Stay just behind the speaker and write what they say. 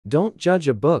Don't judge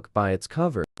a book by its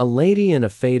cover. A lady in a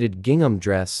faded gingham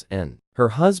dress and her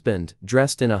husband,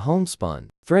 dressed in a homespun,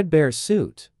 threadbare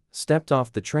suit, stepped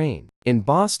off the train in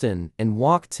Boston and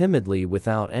walked timidly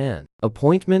without an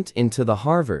appointment into the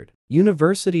Harvard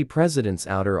University president's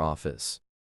outer office.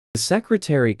 The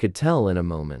secretary could tell in a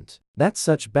moment that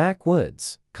such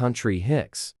backwoods, country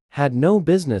hicks had no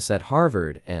business at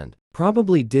Harvard and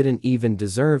probably didn't even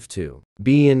deserve to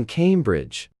be in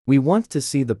Cambridge. "We want to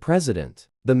see the president,"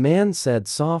 the man said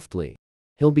softly.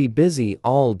 "He'll be busy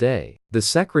all day," the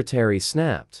secretary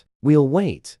snapped. "We'll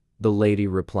wait," the lady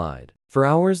replied. For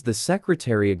hours the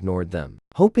secretary ignored them,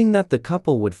 hoping that the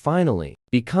couple would finally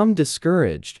become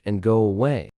discouraged and go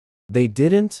away. They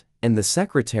didn't, and the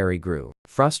secretary grew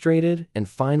frustrated and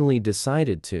finally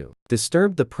decided to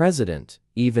disturb the president,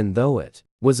 even though it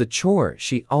was a chore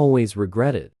she always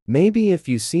regretted. "Maybe if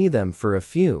you see them for a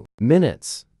few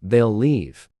minutes, they'll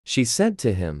leave," she said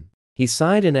to him. He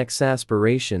sighed in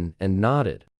exasperation and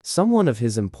nodded. Someone of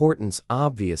his importance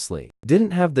obviously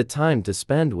didn't have the time to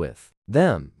spend with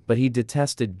them, but he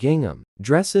detested gingham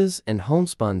dresses and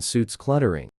homespun suits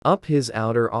cluttering up his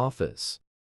outer office.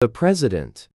 The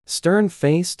president,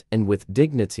 stern-faced and with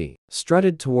dignity,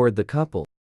 strutted toward the couple.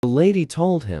 The lady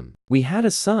told him, "We had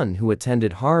a son who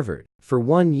attended Harvard. For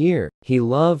 1 year, he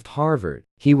loved Harvard.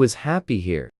 He was happy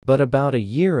here. But about a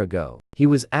year ago, he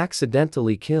was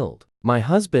accidentally killed. My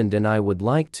husband and I would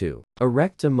like to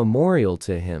erect a memorial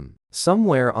to him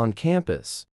somewhere on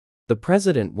campus." The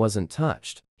president wasn't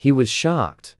touched. He was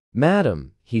shocked.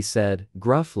 "Madam," he said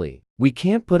gruffly, "we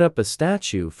can't put up a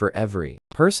statue for every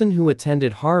person who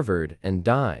attended Harvard and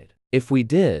died. If we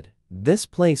did, this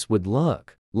place would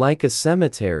look like a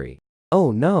cemetery."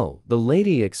 "Oh no," the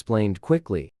lady explained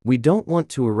quickly. "We don't want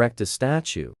to erect a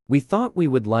statue. We thought we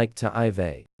would like to give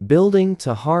a building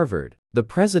to Harvard." The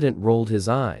president rolled his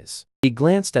eyes. He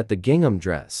glanced at the gingham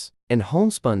dress and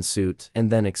homespun suit and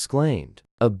then exclaimed,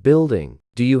 "A building?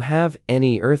 Do you have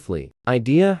any earthly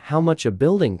idea how much a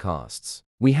building costs?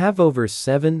 We have over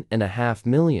 $7.5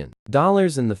 million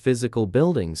in the physical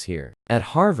buildings here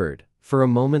at Harvard." For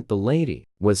a moment the lady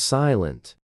was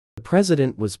silent. The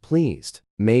president was pleased.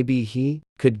 Maybe he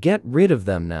could get rid of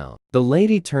them now. The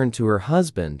lady turned to her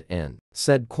husband and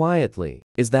said quietly,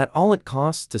 "Is that all it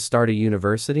costs to start a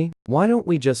university? Why don't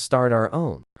we just start our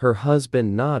own?" Her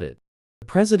husband nodded. The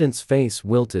president's face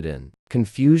wilted in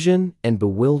confusion and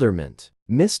bewilderment.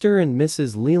 Mr. and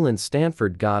Mrs. Leland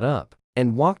Stanford got up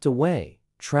and walked away,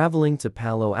 traveling to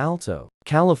Palo Alto,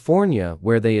 California,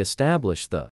 where they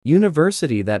established the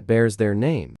university that bears their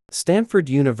name, Stanford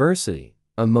University,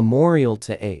 a memorial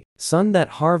to a son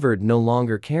that Harvard no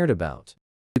longer cared about.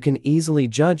 You can easily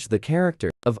judge the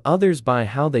character of others by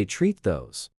how they treat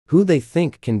those who they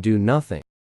think can do nothing.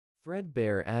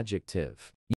 Threadbare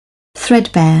adjective.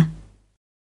 Threadbare.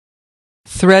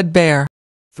 Threadbare.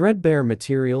 Threadbare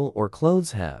material or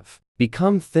clothes have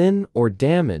become thin or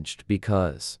damaged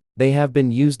because they have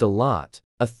been used a lot.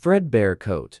 A threadbare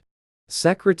coat.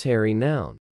 Secretary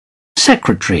noun.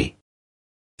 Secretary.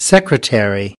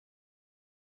 Secretary.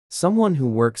 Someone who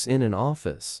works in an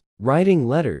office, writing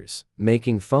letters,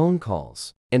 making phone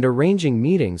calls, and arranging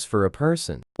meetings for a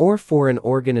person or for an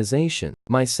organization.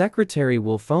 My secretary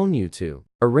will phone you to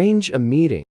arrange a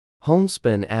meeting.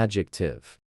 Homespun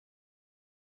adjective.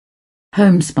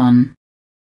 Homespun.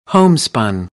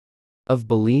 Homespun. Of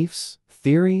beliefs,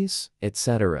 theories,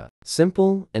 etc.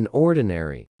 Simple and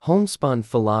ordinary. Homespun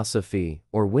philosophy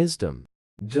or wisdom.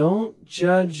 Don't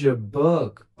judge a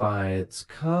book by its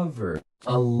cover.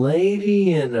 A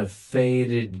lady in a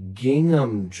faded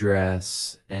gingham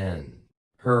dress and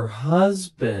her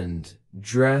husband,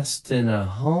 dressed in a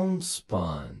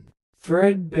homespun,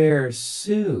 threadbare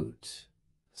suit,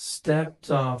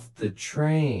 stepped off the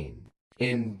train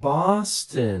in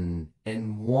Boston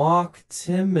and walked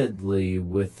timidly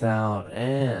without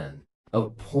an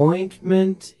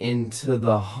appointment into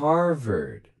the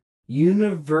Harvard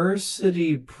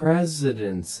University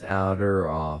president's outer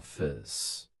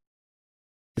office.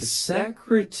 The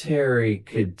secretary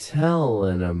could tell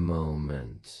in a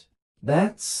moment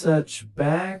that such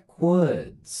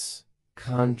backwoods,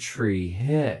 country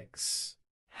hicks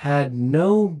had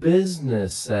no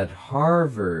business at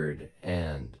Harvard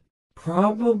and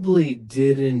probably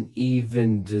didn't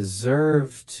even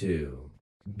deserve to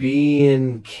be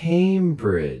in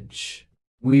Cambridge.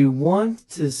 We want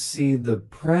to see the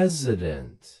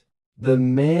president, the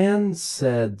man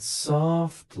said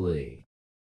softly.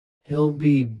 He'll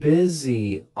be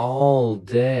busy all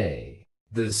day.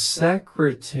 The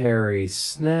secretary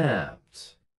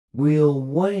snapped. We'll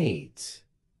wait,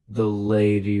 the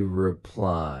lady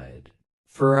replied.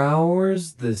 For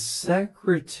hours the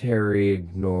secretary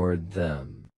ignored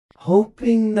them,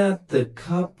 hoping that the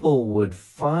couple would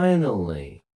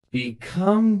finally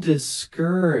become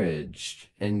discouraged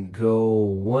and go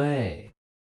away.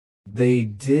 They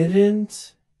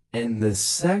didn't, and the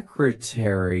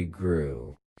secretary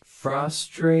grew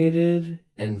frustrated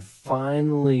and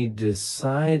finally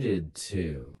decided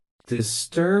to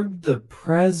disturb the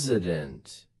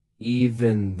president,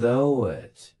 even though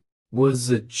it was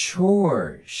a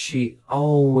chore she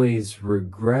always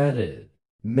regretted.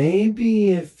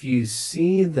 Maybe if you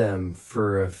see them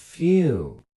for a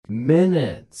few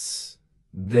minutes,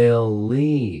 they'll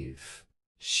leave,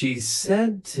 she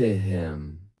said to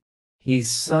him. He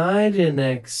sighed in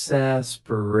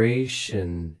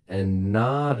exasperation and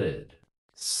nodded.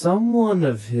 Someone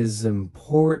of his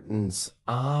importance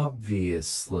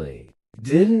obviously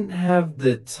didn't have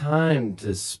the time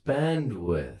to spend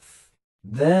with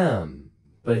them,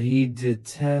 but he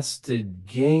detested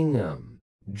gingham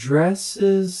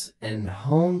dresses and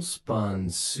homespun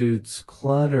suits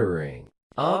cluttering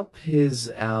up his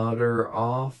outer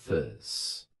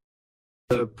office.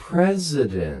 The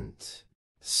president,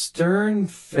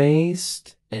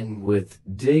 stern-faced and with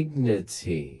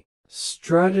dignity,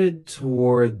 strutted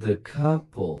toward the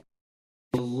couple.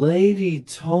 The lady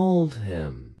told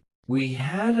him, "We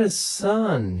had a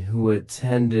son who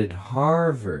attended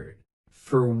Harvard.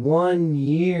 For 1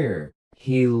 year,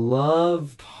 he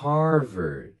loved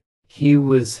Harvard. He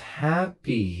was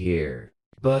happy here,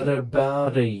 but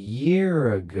about a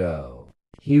year ago,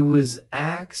 he was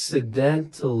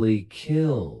accidentally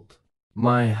killed.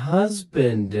 My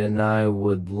husband and I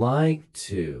would like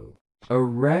to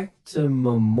erect a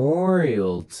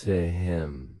memorial to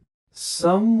him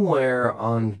somewhere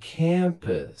on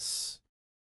campus."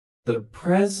 The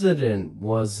president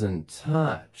wasn't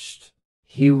touched.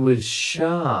 He was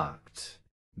shocked.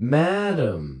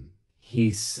 "Madam,"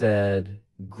 he said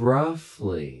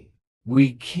gruffly,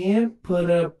 "we can't put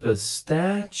up a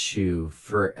statue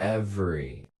for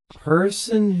every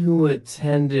person who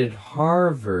attended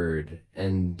Harvard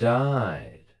and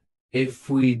died. If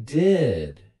we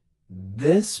did,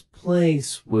 this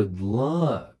place would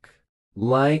look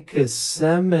like a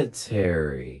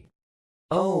cemetery."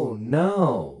 "Oh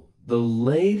no," the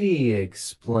lady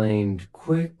explained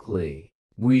quickly.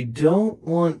 "We don't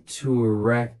want to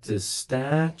erect a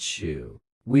statue.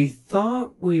 We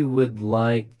thought we would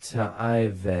like to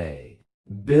give a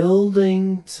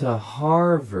building to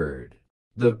Harvard."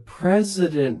 The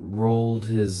president rolled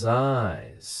his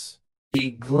eyes. He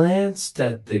glanced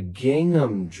at the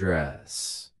gingham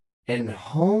dress and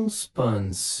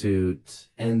homespun suit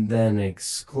and then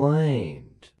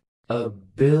exclaimed, "A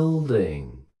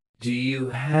building? Do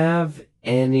you have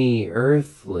any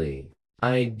earthly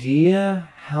idea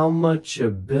how much a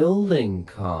building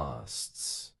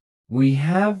costs? We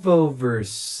have over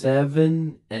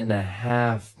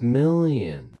 $7.5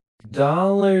 million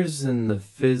in the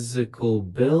physical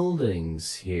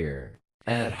buildings here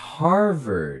at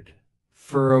Harvard."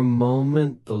 For a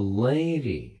moment the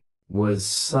lady was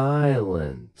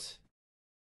silent.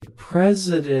 The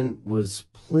president was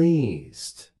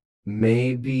pleased.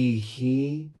 Maybe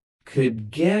he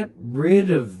could get rid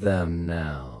of them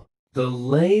now. The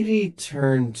lady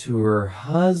turned to her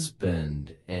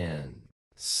husband and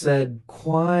said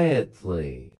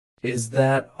quietly, "Is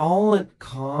that all it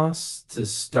costs to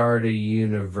start a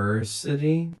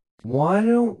university? Why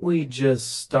don't we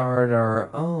just start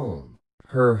our own?"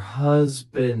 Her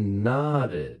husband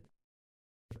nodded.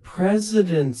 The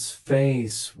president's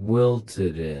face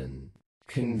wilted in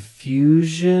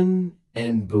confusion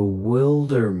and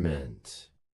bewilderment.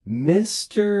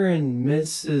 Mr. and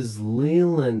Mrs.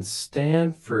 Leland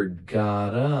Stanford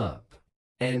got up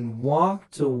and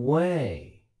walked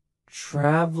away,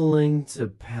 traveling to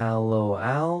Palo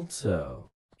Alto,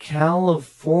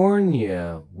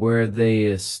 California, where they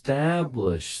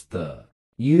established the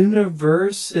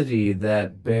university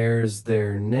that bears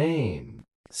their name,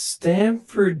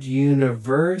 Stanford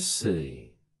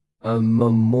University, a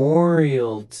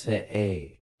memorial to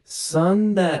a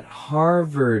son that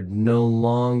Harvard no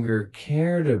longer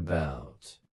cared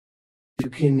about. You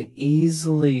can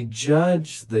easily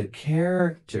judge the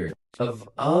character of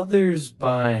others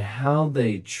by how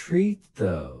they treat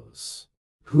those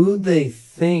who they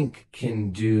think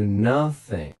can do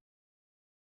nothing.